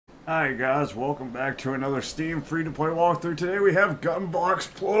Hi guys, welcome back to another Steam free-to-play walkthrough. Today we have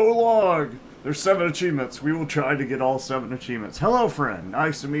Gunblocks Prologue. There's 7 achievements. We will try to get all 7 achievements. Hello friend,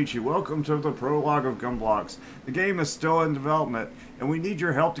 nice to meet you. Welcome to the prologue of Gunblocks. The game is still in development, and we need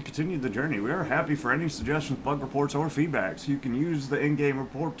your help to continue the journey. We are happy for any suggestions, bug reports, or feedbacks. You can use the in-game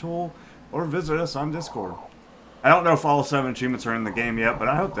report tool, or visit us on Discord. I don't know if all 7 achievements are in the game yet, but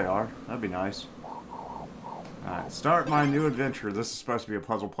I hope they are. That'd be nice. Alright, start my new adventure. This is supposed to be a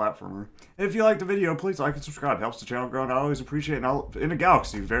puzzle platformer. If you like the video, please like and subscribe. Helps the channel grow, and I always appreciate it. In a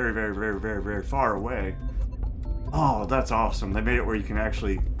galaxy very, very, very, very, very far away. Oh, that's awesome. They made it where you can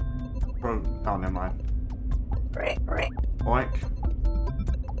actually... Oh, never mind. Oink.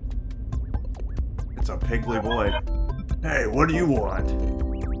 It's a piggly boy. Hey, what do you want?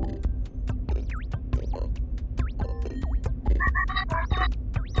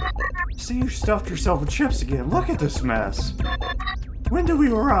 See, you stuffed yourself with chips again. Look at this mess. When do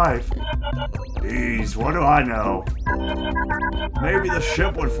we arrive? Jeez, what do I know? Maybe the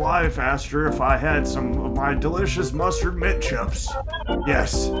ship would fly faster if I had some of my delicious mustard mint chips.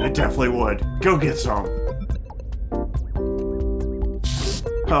 Yes, it definitely would. Go get some.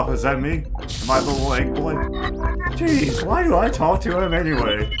 Oh, is that me? Am I the little egg boy? Jeez, why do I talk to him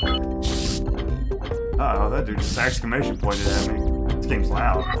anyway? Uh-oh, that dude just exclamation pointed at me. This game's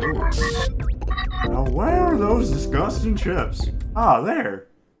loud. Ooh. Now where are those disgusting chips? Ah, there.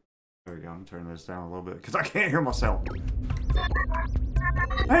 There we go. I'm turning this down a little bit because I can't hear myself.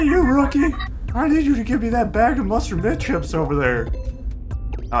 Hey, you rookie! I need you to give me that bag of mustard mint chips over there.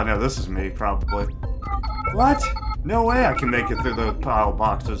 Oh no, this is me, probably. What? No way I can make it through the pile of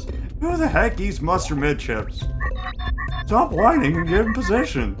boxes. Who the heck eats mustard mint chips? Stop whining and get in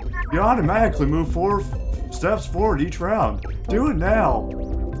position. You automatically move 4 steps forward each round. Do it now.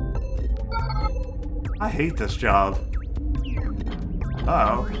 I hate this job.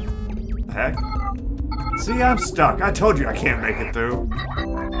 Uh-oh. The heck? See, I'm stuck. I told you I can't make it through.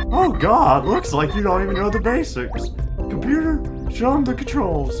 Oh god, looks like you don't even know the basics. Computer, show them the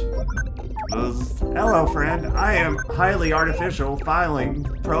controls. Hello, friend. I am highly artificial, filing,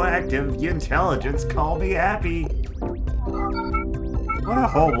 proactive, intelligence. Call me happy. What a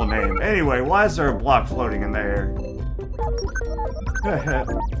horrible name. Anyway, why is there a block floating in the air?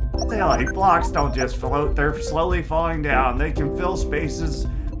 Silly, blocks don't just float, they're slowly falling down. They can fill spaces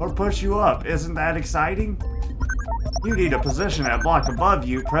or push you up. Isn't that exciting? You need to position that block above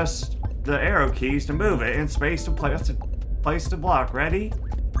you. Press the arrow keys to move it in space to place the block. Ready?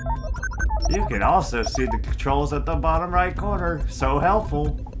 You can also see the controls at the bottom right corner. So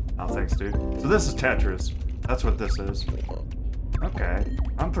helpful. Oh, thanks, dude. So this is Tetris. That's what this is. Okay.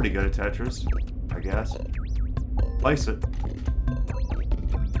 I'm pretty good at Tetris, I guess. Place it.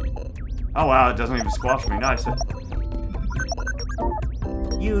 Oh wow, it doesn't even squash me. Nice.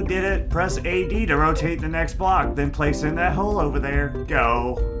 You did it. Press AD to rotate the next block, then place in that hole over there.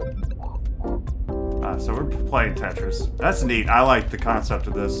 Go. So we're playing Tetris. That's neat. I like the concept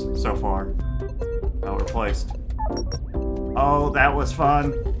of this so far. Oh, we're placed. Oh, that was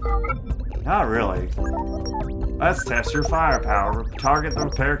fun. Not really. Let's test your firepower. Target the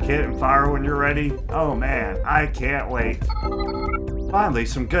repair kit and fire when you're ready. Oh man, I can't wait. Finally,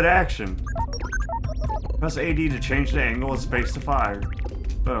 some good action. Press AD to change the angle and space to fire.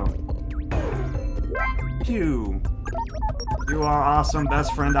 Boom. Phew. You are awesome,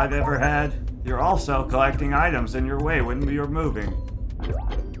 best friend I've ever had. You're also collecting items in your way when you're moving.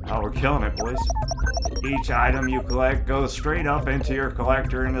 Oh, we're killing it, boys. Each item you collect goes straight up into your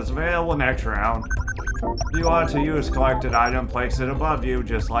collector and is available next round. If you want to use collected item, place it above you,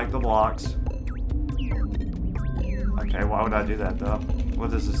 just like the blocks. Okay, why would I do that, though?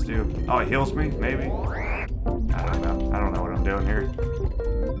 What does this do? Oh, it heals me? Maybe? I don't know. I don't know what I'm doing here.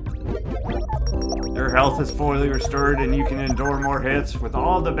 Your health is fully restored and you can endure more hits. With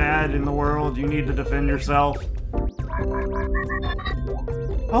all the bad in the world, you need to defend yourself.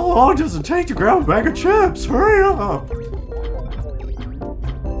 How long does it take to grab a bag of chips? Hurry up!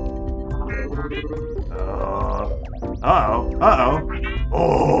 Uh-oh. Uh-oh.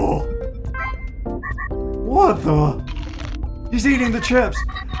 Oh! What the? He's eating the chips!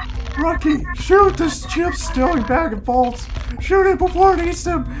 Rocky, shoot this chip-stealing bag of bolts! Shoot it before it eats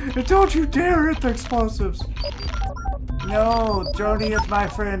them! And don't you dare hit the explosives! No, Jody is my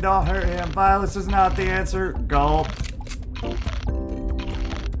friend, don't hurt him. Violence is not the answer. Gulp.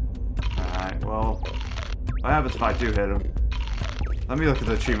 Alright, well, what happens if I do hit him? Let me look at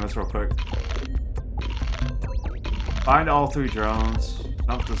the achievements real quick. Find all 3 drones.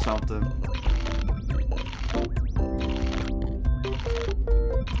 Something, something.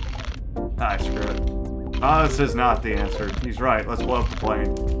 Ah, screw it. Oh, this is not the answer. He's right. Let's blow up the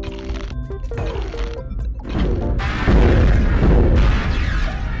plane.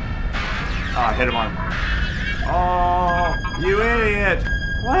 Oh, I hit him on. Oh, you idiot!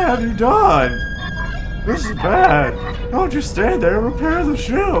 What have you done? This is bad. Don't just stand there and repair the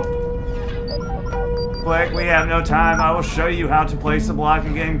ship. Quick, we have no time. I will show you how to place the block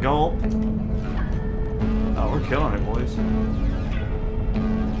again. Gulp. Oh, we're killing it, boys.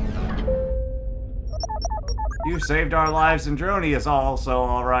 You saved our lives, and Droney is also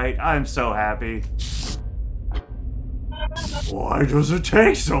alright. I'm so happy. Why does it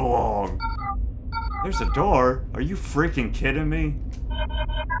take so long? There's a door. Are you freaking kidding me?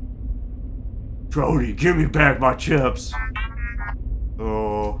 Droney, give me back my chips.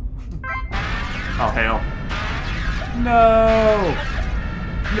 Oh. Oh, hell. No!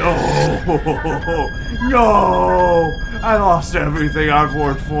 No! No! I lost everything I've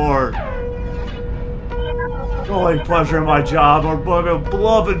worked for. The only pleasure in my job are my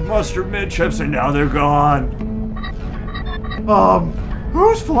beloved mustard mint chips, and now they're gone.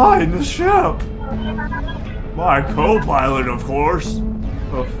 Who's flying the ship? My co-pilot, of course.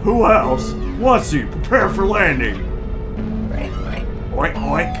 Who else? What's he? Prepare for landing. Oink,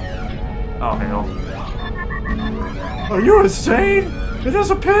 oink. Oh, hell. Are you insane? It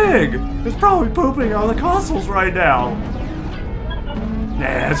is a pig! It's probably pooping on the consoles right now.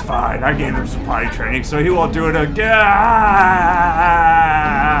 Nah, it's fine. I gave him some potty training, so he won't do it again.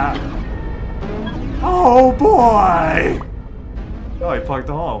 Oh, boy! Oh, he plugged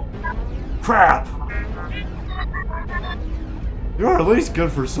the hole. Crap! You're at least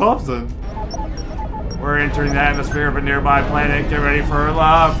good for something. We're entering the atmosphere of a nearby planet. Get ready for a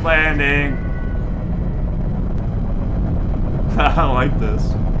love landing. I like this.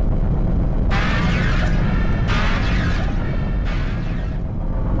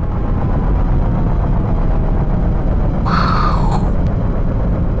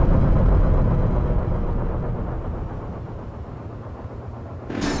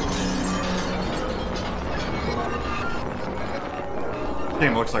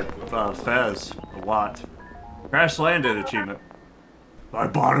 Game looks like Fez a lot. Crash landed achievement. My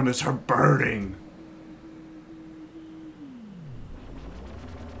bottom is burning.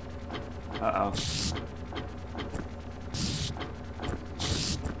 Uh-oh.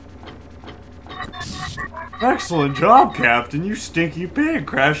 Excellent job, Captain. You stinky pig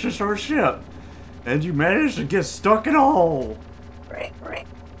crashed this our ship. And you managed to get stuck in a hole.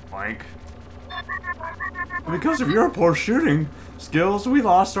 Blank. Because of your poor shooting skills, we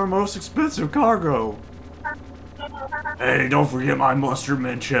lost our most expensive cargo. Hey, don't forget my mustard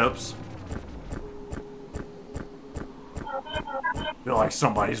mint chips. Feel like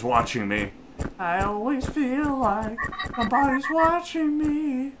somebody's watching me. I always feel like somebody's watching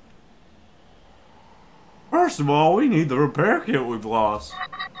me. First of all, we need the repair kit we've lost.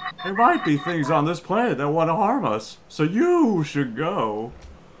 There might be things on this planet that want to harm us, so you should go.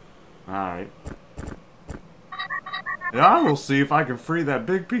 Alright. And I will see if I can free that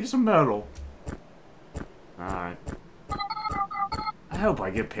big piece of metal. Alright. I hope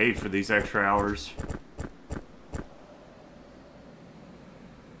I get paid for these extra hours.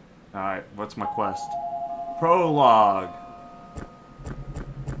 Alright, what's my quest? Prologue.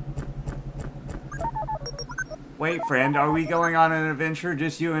 Wait, friend, are we going on an adventure,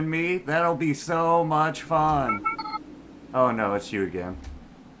 just you and me? That'll be so much fun. Oh no, it's you again.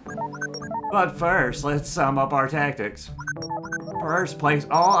 But first, let's sum up our tactics. First, place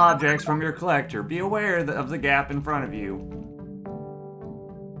all objects from your collector. Be aware of the gap in front of you.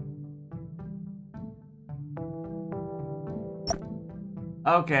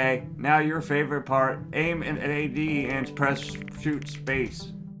 Okay, now your favorite part. Aim at AD and press shoot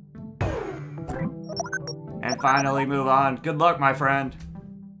space. And finally move on. Good luck, my friend.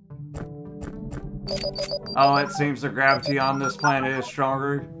 Oh, it seems the gravity on this planet is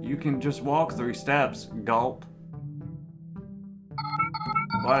stronger. You can just walk 3 steps. Gulp.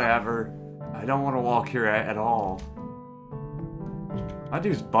 Whatever. I don't want to walk here at all. My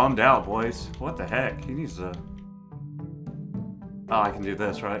dude's bummed out, boys. What the heck? He needs to... Oh, I can do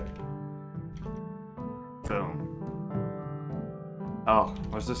this, right? Boom. Oh,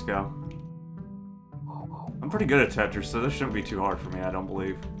 where's this go? I'm pretty good at Tetris, so this shouldn't be too hard for me, I don't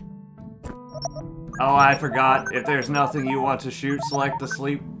believe. Oh, I forgot. If there's nothing you want to shoot, select the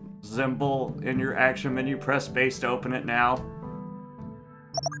sleep symbol in your action menu. Press space to open it now.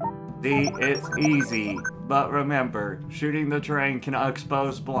 See, it's easy. But remember, shooting the terrain can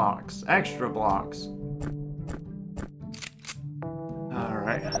expose blocks. Extra blocks.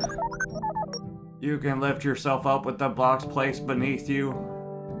 Alright. You can lift yourself up with the blocks placed beneath you.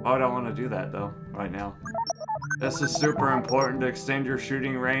 Oh, I don't want to do that, though, right now. This is super important to extend your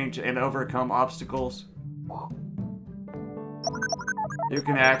shooting range and overcome obstacles. You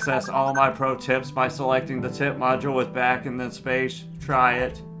can access all my pro tips by selecting the tip module with back and then space. Try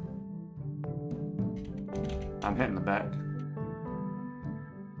it. I'm hitting the back.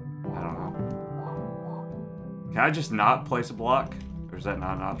 I don't know. Can I just not place a block? Or is that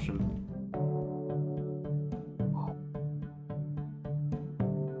not an option?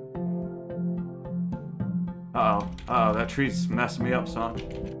 Uh-oh. Uh-oh, that tree's messing me up, son.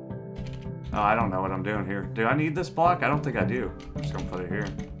 Oh, I don't know what I'm doing here. Do I need this block? I don't think I do. I'm just gonna put it here.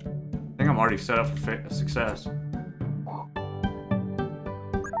 I think I'm already set up for success.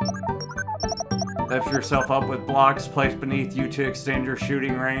 Lift yourself up with blocks placed beneath you to extend your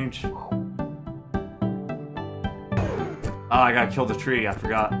shooting range. Oh, I gotta kill the tree. I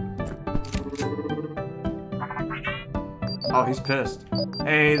forgot. Oh, he's pissed.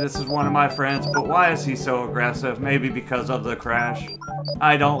 Hey, this is one of my friends, but why is he so aggressive? Maybe because of the crash.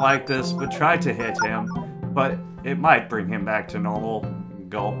 I don't like this, but try to hit him. But it might bring him back to normal.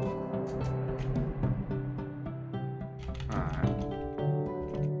 Gulp. Alright.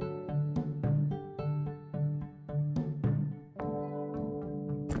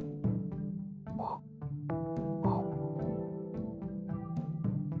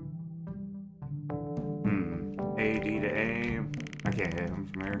 AD to aim. I can't hit him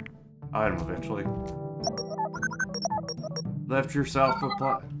from here. I'll hit him eventually. Lift yourself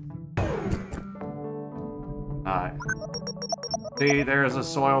up. Alright. See, there's a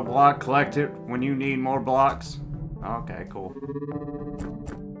soil block. Collect it when you need more blocks. Okay, cool.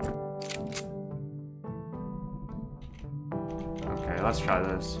 Okay, let's try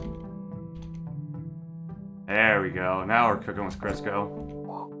this. There we go. Now we're cooking with Crisco.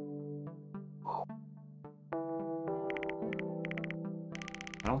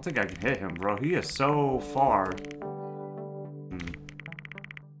 I don't think I can hit him, bro. He is so far.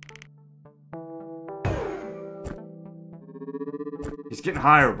 He's getting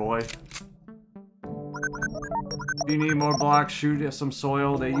higher, boy. If you need more blocks, shoot at some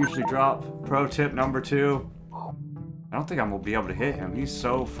soil. They usually drop. Pro tip number 2. I don't think I'm gonna be able to hit him. He's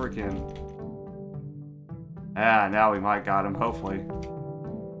so freaking... Ah, now we might got him, hopefully.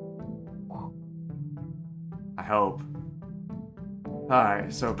 I hope.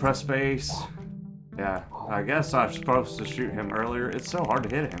 Alright, so press space. Yeah, I guess I was supposed to shoot him earlier. It's so hard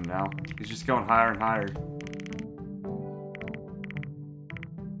to hit him now. He's just going higher and higher.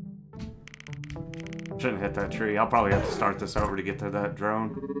 Shouldn't hit that tree. I'll probably have to start this over to get to that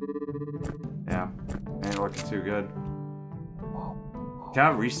drone. Yeah, ain't looking too good. Can I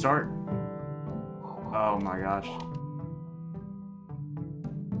restart? Oh my gosh.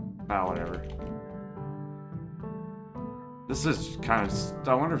 Ah, whatever. This is kind of...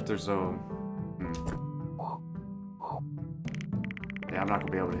 I wonder if there's a... Yeah, I'm not going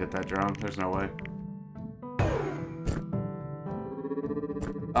to be able to hit that drone. There's no way.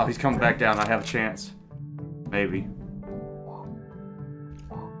 Oh, he's coming back down. I have a chance. Maybe.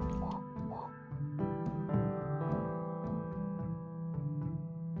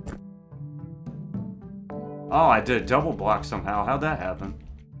 Oh, I did a double block somehow. How'd that happen?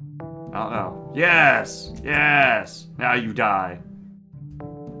 I don't know. Yes! Yes! Now you die.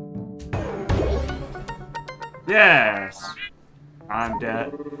 Yes! I'm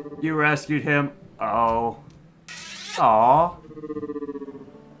dead. You rescued him. Oh. Aw.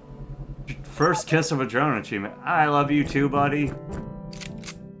 First kiss of a drone achievement. I love you too, buddy.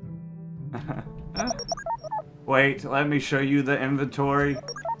 Wait, let me show you the inventory.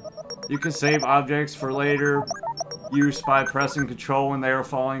 You can save objects for later use by pressing control when they are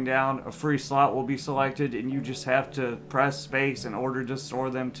falling down. A free slot will be selected and you just have to press space in order to store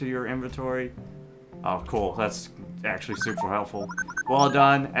them to your inventory. Oh, cool. That's actually super helpful. Well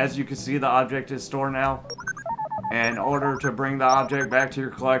done. As you can see, the object is stored now. In order to bring the object back to your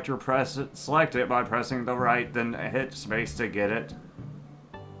collector, select it by pressing the right, then hit space to get it.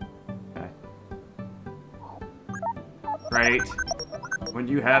 Okay. Great. When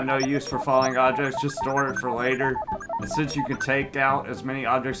you have no use for falling objects, just store it for later. And since you can take out as many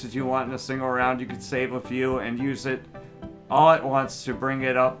objects as you want in a single round, you can save a few and use it all at once to bring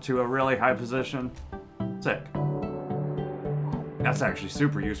it up to a really high position. Sick. That's actually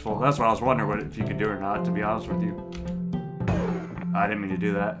super useful. That's what I was wondering if you could do or not, to be honest with you. I didn't mean to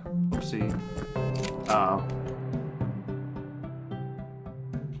do that. Oopsie. Uh-oh.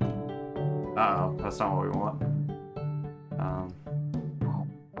 Uh-oh. That's not what we want.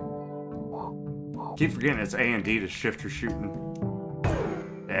 Keep forgetting it's A and D to shift your shooting.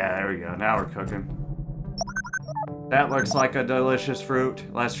 Yeah, there we go. Now we're cooking. That looks like a delicious fruit.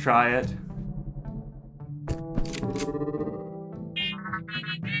 Let's try it.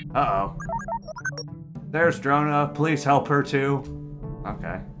 Uh-oh. There's Drona. Please help her too.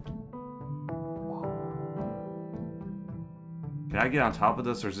 Okay. Can I get on top of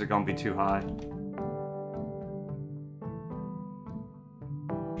this, or is it gonna be too high?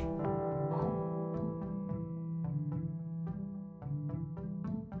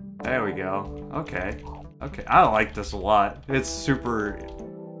 There we go. Okay. Okay. I like this a lot. It's super...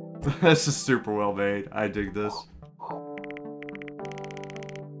 This is super well made. I dig this.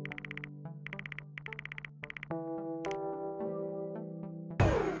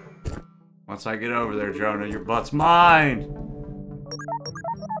 Once I get over there, Jonah, your butt's mine!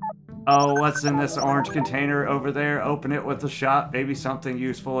 Oh, what's in this orange container over there? Open it with a shot. Maybe something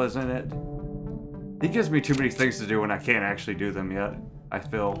useful is in it. He gives me too many things to do when I can't actually do them yet, I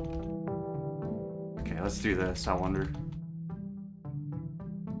feel. Okay, let's do this, I wonder.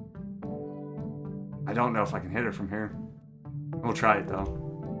 I don't know if I can hit it from here. We'll try it, though.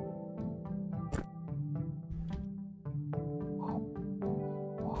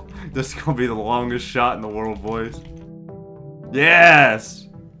 This is gonna be the longest shot in the world, boys. Yes!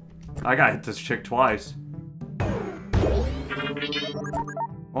 I gotta hit this chick twice.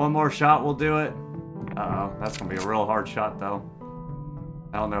 One more shot will do it. Uh-oh, that's gonna be a real hard shot, though.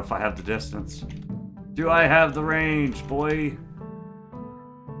 I don't know if I have the distance. Do I have the range, boy?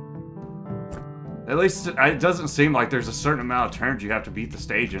 At least it doesn't seem like there's a certain amount of turns you have to beat the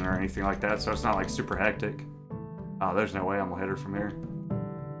stage in or anything like that, so it's not like super hectic. Oh, there's no way I'm gonna hit her from here.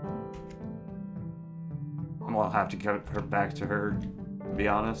 I'm gonna have to get her back to her, to be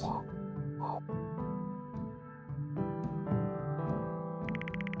honest.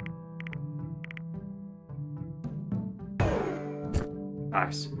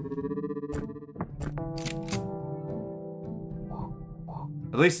 Nice.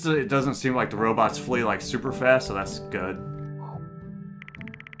 At least it doesn't seem like the robots flee like super fast, so that's good.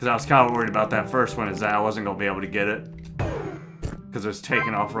 Because I was kind of worried about that first one, is that I wasn't going to be able to get it. Because it was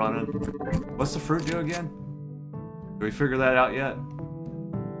taking off running. What's the fruit do again? Did we figure that out yet?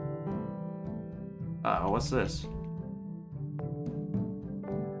 Uh-oh, what's this?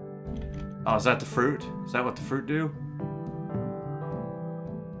 Oh, is that the fruit? Is that what the fruit do?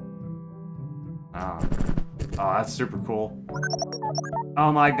 Oh, that's super cool.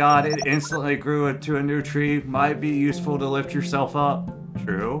 Oh my god, it instantly grew into a new tree. Might be useful to lift yourself up.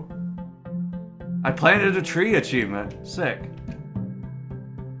 True. I planted a tree achievement. Sick.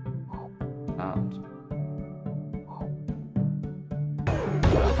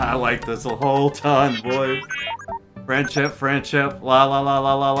 I like this a whole ton, boy. Friendship, friendship. La la la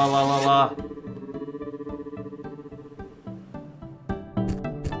la la la la la la.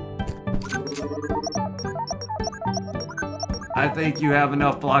 I think you have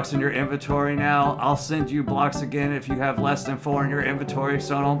enough blocks in your inventory now. I'll send you blocks again if you have less than 4 in your inventory,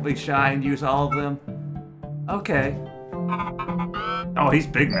 so don't be shy and use all of them. Okay. Oh, he's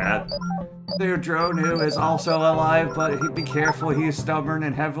big mad. Their Dronu is also alive, but be careful, he is stubborn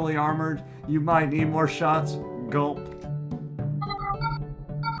and heavily armored. You might need more shots. Gulp.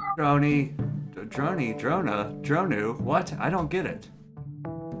 Dronu? What? I don't get it.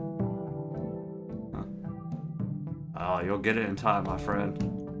 Oh, you'll get it in time, my friend.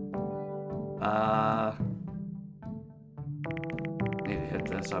 Need to hit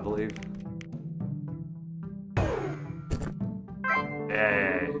this, I believe.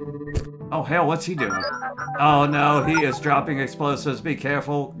 Yay. Oh, hell, what's he doing? Oh, no, he is dropping explosives. Be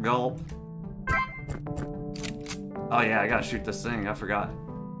careful. Gulp. Oh, yeah, I gotta shoot this thing. I forgot.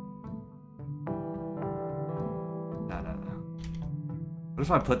 No. What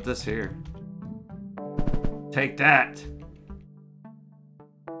if I put this here? Take that!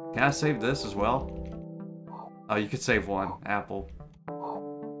 Can I save this as well? Oh, you could save one. Apple.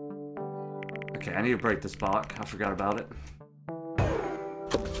 Okay, I need to break this block. I forgot about it.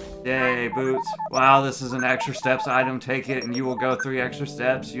 Yay, boots. Wow, this is an extra steps item. Take it and you will go 3 extra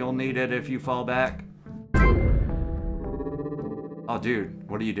steps. You'll need it if you fall back. Oh, dude.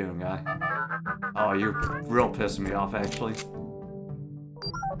 What are you doing, guy? Oh, you're real pissing me off, actually.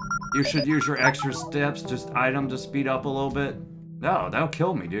 You should use your extra steps, just item to speed up a little bit. No, that'll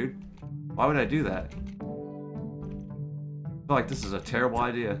kill me, dude. Why would I do that? I feel like this is a terrible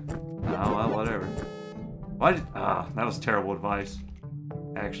idea. Oh, well, whatever. Why did... that was terrible advice.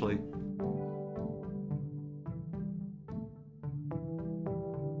 Actually.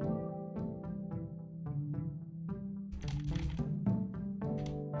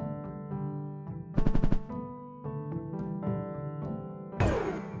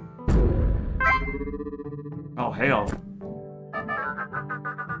 Oh, hell.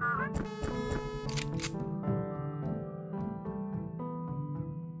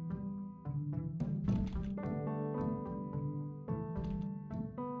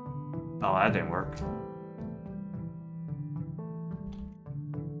 Oh, that didn't work.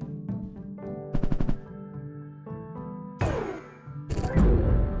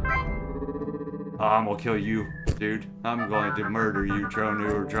 Oh, I'm gonna kill you, dude. I'm going to murder you,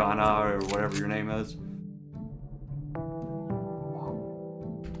 Dronu or Drana or whatever your name is.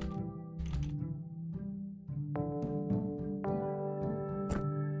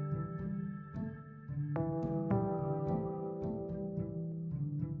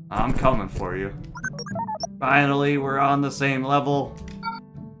 I'm coming for you. Finally, we're on the same level.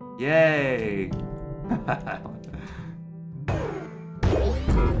 Yay!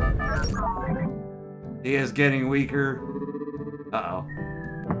 He is getting weaker. Uh-oh.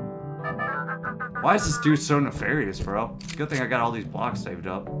 Why is this dude so nefarious, bro? Good thing I got all these blocks saved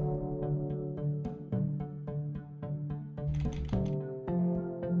up.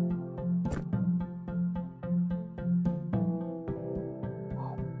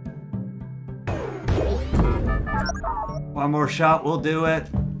 One more shot, we'll do it.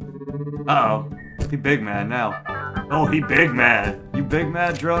 Uh-oh. He big mad now. Oh, he big mad. You big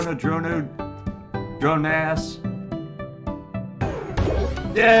mad, Drona, drone ass.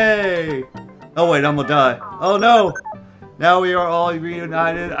 Yay! Oh wait, I'm gonna die. Oh no! Now we are all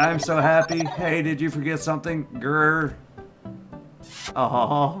reunited. I'm so happy. Hey, did you forget something? Grr.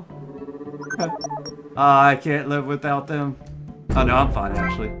 Oh. I can't live without them. Oh no, I'm fine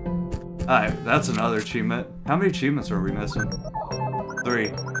actually. Alright, that's another achievement. How many achievements are we missing?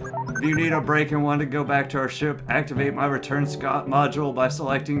 3. If you need a break and want to go back to our ship, activate my return Scott module by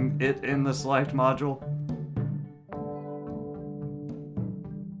selecting it in the select module.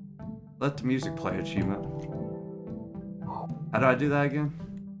 Let the music play achievement. How do I do that again?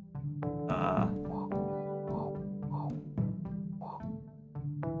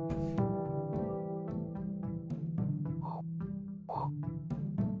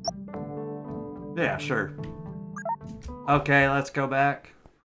 Yeah, sure. Okay, let's go back.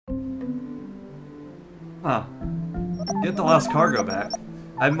 Huh. Get the lost cargo back.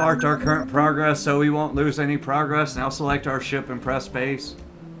 I've marked our current progress so we won't lose any progress. Now select our ship and press space.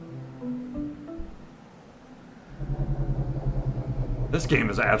 This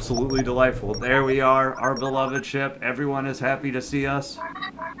game is absolutely delightful. There we are, our beloved ship. Everyone is happy to see us.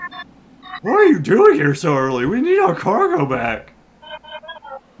 What are you doing here so early? We need our cargo back.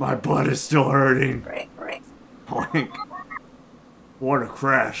 My butt is still hurting. Boink. What a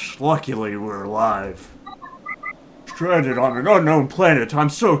crash. Luckily, we're alive. Stranded on an unknown planet. I'm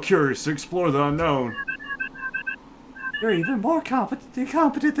so curious to explore the unknown. You're even more competent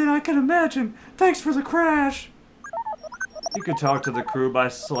than I can imagine. Thanks for the crash. You could talk to the crew by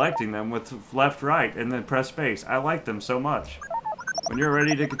selecting them with left, right, and then press space. I like them so much. When you're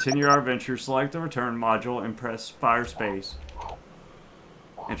ready to continue our adventure, select the return module and press fire space.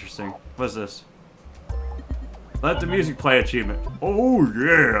 Interesting. What's this? Let the music play achievement. Oh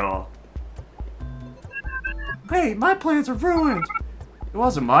yeah! Hey, my plans are ruined! It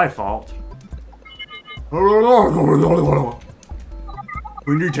wasn't my fault. We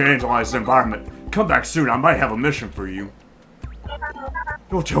need to analyze the environment. Come back soon, I might have a mission for you.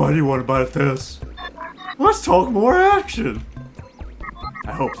 Don't tell anyone about this. Let's talk more action!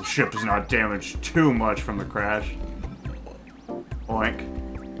 I hope the ship is not damaged too much from the crash. Boink.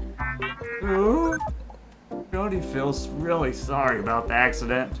 Ooh. Jody feels really sorry about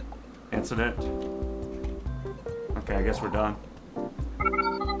the incident. Okay, I guess we're done.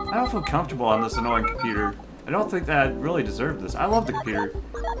 I don't feel comfortable on this annoying computer. I don't think that I really deserve this. I love the computer.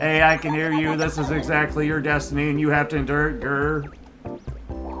 Hey, I can hear you. This is exactly your destiny and you have to endure it, grr.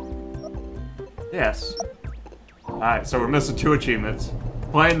 Yes. Alright, so we're missing 2 achievements.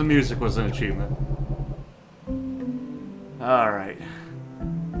 Playing the music was an achievement. Alright.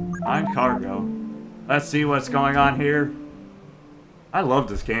 I'm cargo. Let's see what's going on here. I love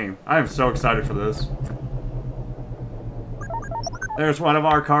this game. I am so excited for this. There's one of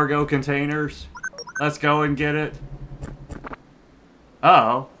our cargo containers. Let's go and get it.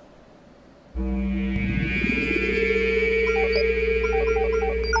 Uh-oh.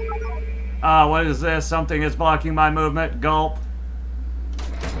 What is this? Something is blocking my movement. Gulp.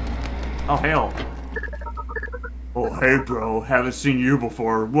 Oh, hell. Oh, hey, bro. Haven't seen you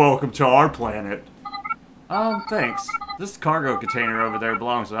before. Welcome to our planet. Thanks. This cargo container over there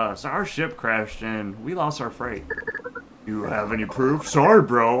belongs to us. Our ship crashed and we lost our freight. You have any proof? Sorry,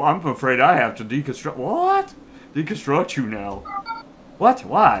 bro. I'm afraid I have to deconstruct. What? Deconstruct you now. What?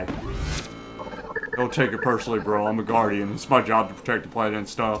 Why? Don't take it personally, bro. I'm a guardian. It's my job to protect the planet and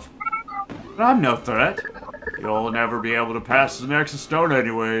stuff. But I'm no threat. You'll never be able to pass the Nexus Stone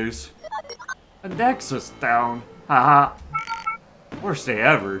anyways. A Nexus Stone? Haha. Worst day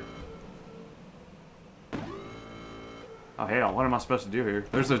ever. Oh, hell, what am I supposed to do here?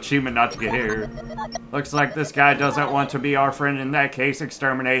 There's an achievement not to get here. Looks like this guy doesn't want to be our friend. In that case,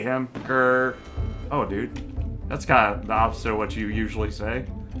 exterminate him. Grr. Oh, dude. That's kind of the opposite of what you usually say.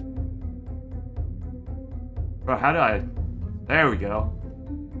 Bro, how do I... There we go.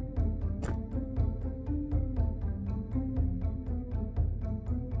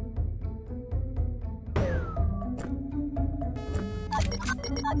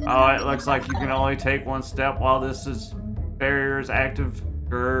 Oh, it looks like you can only take one step while this barrier is active.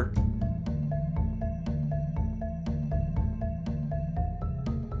 Grr.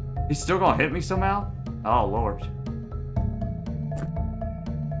 He's still gonna hit me somehow? Oh, Lord.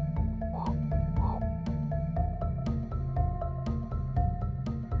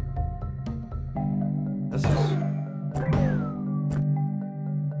 This is...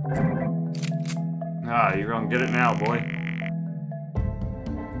 Ah, you're gonna get it now, boy.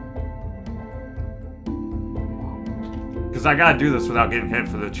 Because I gotta do this without getting hit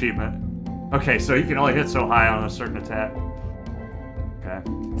for the achievement. Okay, so you can only hit so high on a certain attack. Okay.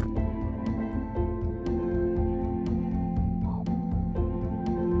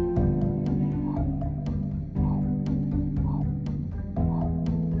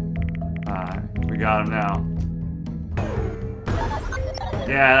 Alright, we got him now.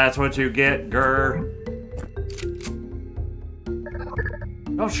 Yeah, that's what you get, grr.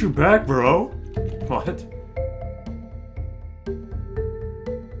 Don't shoot back, bro. What?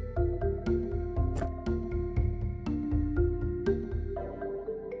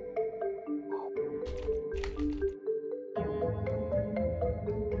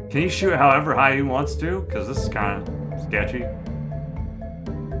 Can he shoot however high he wants to? Because this is kind of sketchy.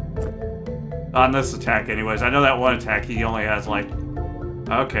 On this attack anyways. I know that one attack he only has like...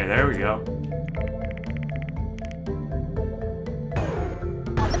 Okay, there we go.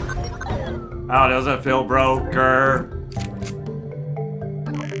 How does it feel, bro? Grr.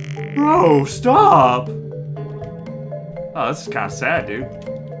 Bro, stop! Oh, this is kind of sad, dude.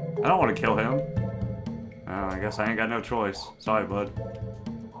 I don't want to kill him. Oh, I guess I ain't got no choice. Sorry, bud.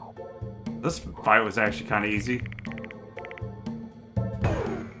 This fight was actually kind of easy.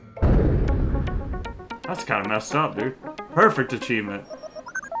 That's kind of messed up, dude. Perfect achievement.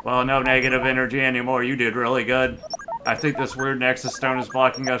 Well, no negative energy anymore. You did really good. I think this weird Nexus Stone is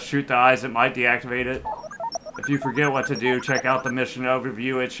blocking us. Shoot the eyes. It might deactivate it. If you forget what to do, check out the mission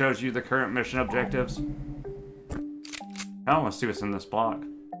overview. It shows you the current mission objectives. I want to see what's in this block.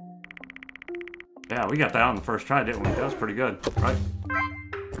 Yeah, we got that on the first try, didn't we? That was pretty good, right?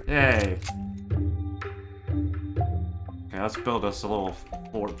 Yay. Okay, let's build us a little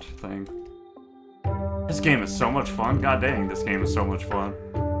fort thing. This game is so much fun. God dang, this game is so much fun.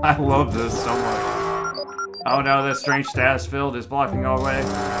 I love this so much. Oh no, this strange status field is blocking our way.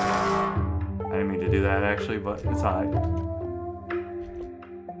 I didn't mean to do that actually, but it's alright.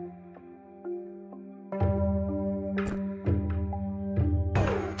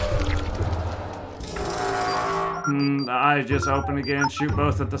 The eyes just open again. Shoot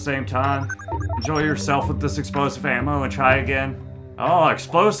both at the same time. Enjoy yourself with this explosive ammo and try again. Oh,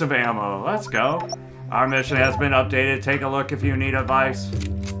 explosive ammo. Let's go. Our mission has been updated. Take a look if you need advice.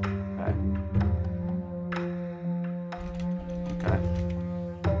 Okay. Okay.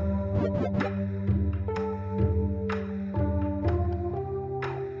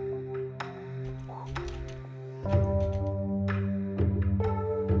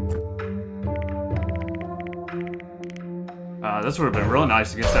 This would have been real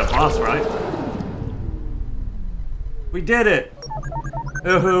nice against that boss, right? We did it!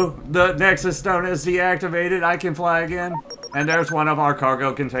 Ooh, the Nexus Stone is deactivated. I can fly again. And there's one of our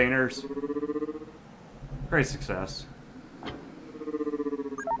cargo containers. Great success.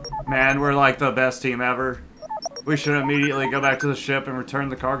 Man, we're like the best team ever. We should immediately go back to the ship and return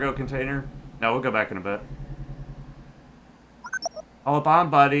the cargo container. No, we'll go back in a bit. Hold on,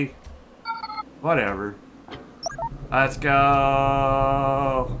 buddy. Whatever. Let's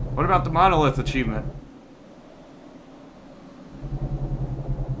go. What about the monolith achievement?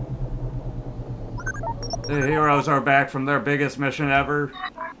 The heroes are back from their biggest mission ever.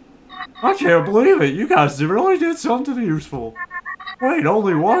 I can't believe it. You guys really did something useful. Wait,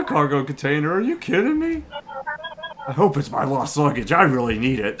 only one cargo container? Are you kidding me? I hope it's my lost luggage. I really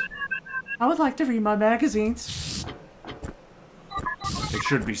need it. I would like to read my magazines. It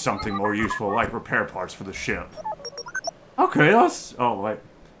should be something more useful, like repair parts for the ship. Okay, let's... Oh, wait.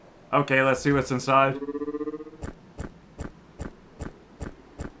 Okay, let's see what's inside.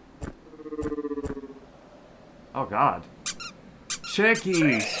 Oh, God.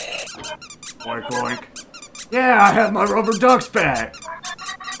 Chickies! Oink, oink. Yeah, I have my rubber ducks back!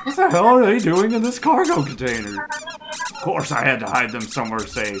 What the hell are they doing in this cargo container? course I had to hide them somewhere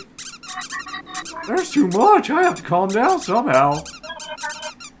safe. There's too much. I have to calm down somehow.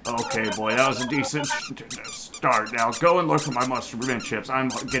 Okay, boy, that was a decent start. Now go and look for my mustard and chips. I'm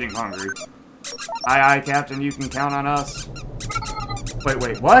getting hungry. Aye, aye, Captain. You can count on us.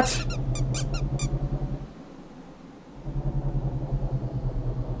 Wait, what?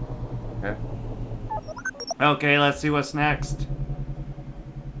 Okay. Okay, let's see what's next.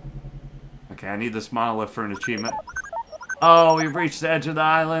 Okay, I need this monolith for an achievement. Oh, we've reached the edge of the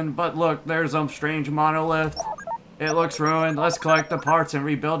island, but look, there's some strange monolith. It looks ruined. Let's collect the parts and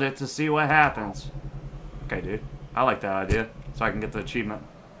rebuild it to see what happens. Okay, dude. I like that idea, so I can get the achievement.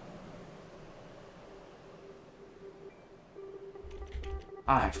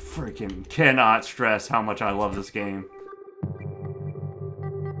 I freaking cannot stress how much I love this game.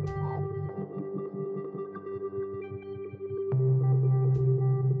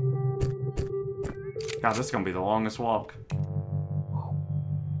 God, this is gonna be the longest walk.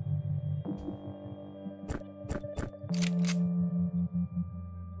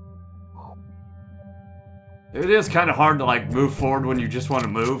 It is kind of hard to, like, move forward when you just want to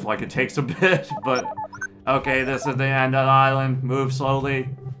move. Like, it takes a bit, but... Okay, this is the end of the island. Move slowly.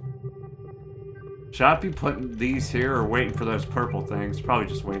 Should I be putting these here or waiting for those purple things? Probably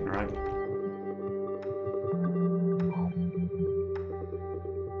just waiting, right?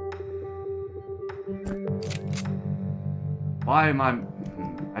 Why am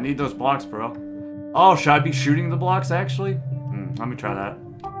I need those blocks, bro. Oh, should I be shooting the blocks, actually? Let me try that.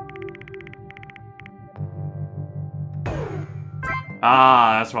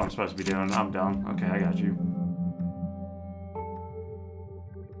 Ah, that's what I'm supposed to be doing. I'm dumb. Okay, I got you.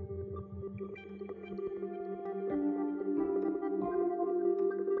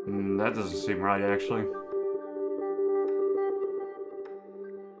 That doesn't seem right, actually.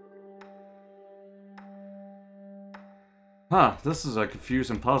 Huh, this is a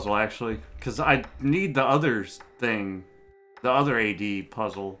confusing puzzle, actually. Because I need the other thing. The other AD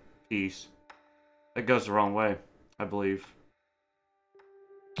puzzle piece. That goes the wrong way, I believe.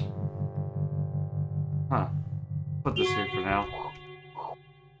 Huh. Put this here for now.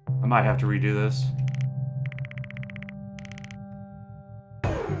 I might have to redo this.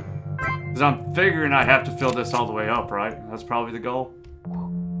 Because I'm figuring I have to fill this all the way up, right? That's probably the goal.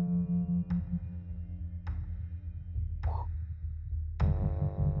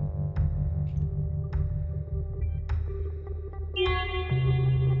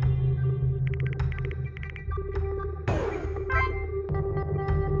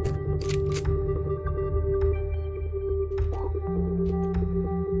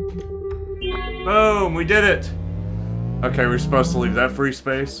 Boom, we did it! Okay, we're supposed to leave that free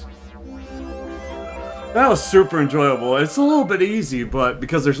space. That was super enjoyable. It's a little bit easy, but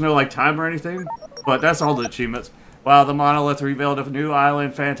because there's no, like, time or anything. But that's all the achievements. Wow, the monolith revealed a new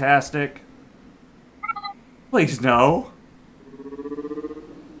island. Fantastic. Please, no.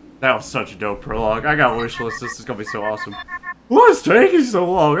 That was such a dope prologue. I got a wish list. This is gonna be so awesome. What's taking so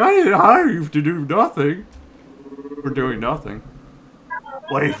long? I didn't hire you to do nothing. We're doing nothing.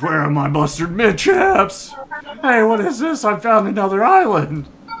 Wait, where are my mustard mid-chaps? Hey, what is this? I found another island.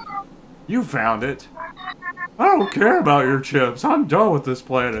 You found it. I don't care about your chips. I'm done with this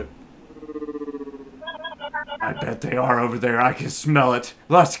planet. I bet they are over there. I can smell it.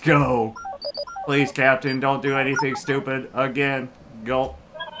 Let's go. Please, Captain, don't do anything stupid again. Gulp.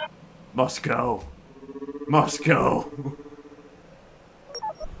 Must go. Must go.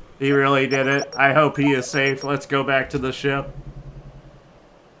 He really did it. I hope he is safe. Let's go back to the ship.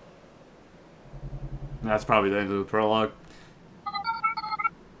 That's probably the end of the prologue.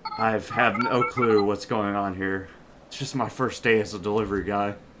 I have no clue what's going on here. It's just my first day as a delivery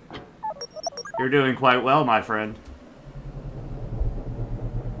guy. You're doing quite well, my friend.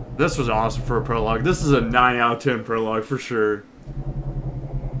 This was awesome for a prologue. This is a 9 out of 10 prologue for sure.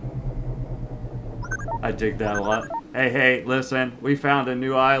 I dig that a lot. Hey, listen. We found a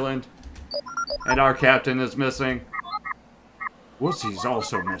new island. And our captain is missing. Woosie's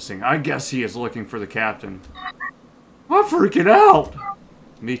also missing. I guess he is looking for the captain. I'm freaking out!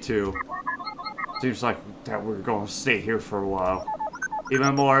 Me too. Seems like that we're going to stay here for a while.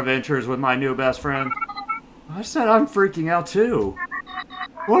 Even more adventures with my new best friend. I said I'm freaking out too.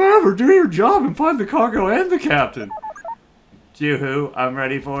 Whatever, do your job and find the cargo and the captain. Yoo-hoo, I'm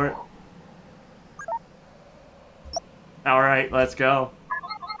ready for it. Alright, let's go.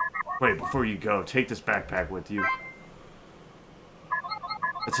 Wait, before you go, take this backpack with you.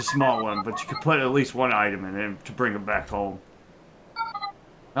 It's a small one, but you could put at least one item in it to bring it back home.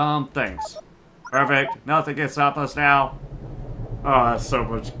 Thanks. Perfect. Nothing can stop us now. Oh, that's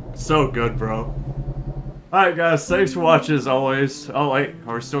so good, bro. Alright guys, thanks for watching as always. Oh wait,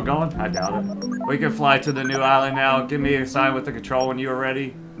 are we still going? I doubt it. We can fly to the new island now. Give me a sign with the control when you are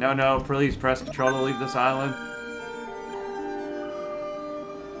ready. No, please press control to leave this island.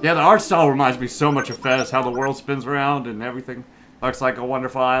 Yeah, the art style reminds me so much of Fez, how the world spins around and everything. Looks like a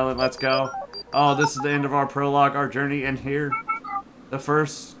wonderful island, let's go. Oh, this is the end of our prologue, our journey in here. The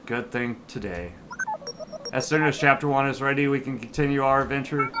first good thing today. As soon as chapter 1 is ready, we can continue our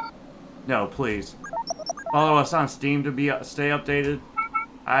adventure. No, please. Follow us on Steam to stay updated.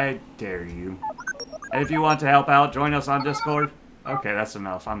 I dare you. And if you want to help out, join us on Discord. Okay, that's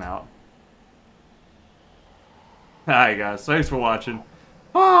enough. I'm out. Alright guys, thanks for watching.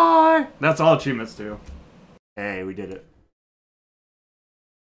 Bye! That's all achievements do. Hey, we did it.